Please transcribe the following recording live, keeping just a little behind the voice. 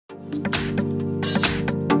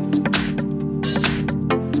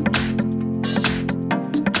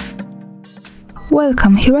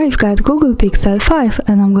Welcome, here I've got Google Pixel 5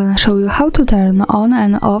 and I'm gonna show you how to turn on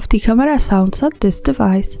and off the camera sounds at this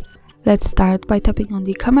device. Let's start by tapping on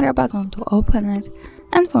the camera button to open it,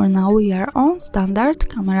 and for now we are on standard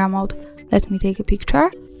camera mode. Let me take a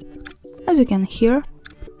picture. As you can hear,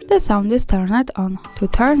 the sound is turned on. To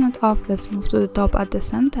turn it off, let's move to the top at the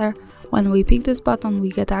center. When we pick this button, we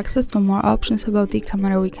get access to more options about the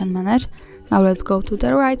camera we can manage. Now let's go to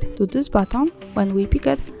the right to this button. When we pick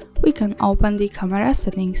it, we can open the camera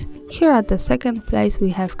settings. Here at the second place we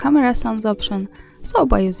have camera sounds option, so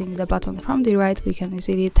by using the button from the right we can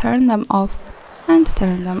easily turn them off and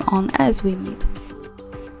turn them on as we need.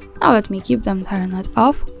 Now let me keep them turned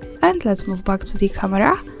off and let's move back to the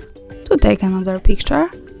camera to take another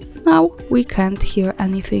picture. Now we can't hear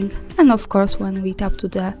anything, and of course when we tap to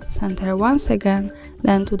the center once again,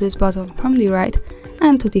 then to this button from the right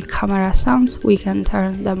and to the camera sounds, we can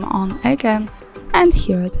turn them on again and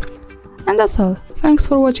hear it. And that's all. Thanks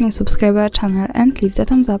for watching, subscribe our channel and leave the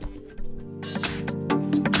thumbs up.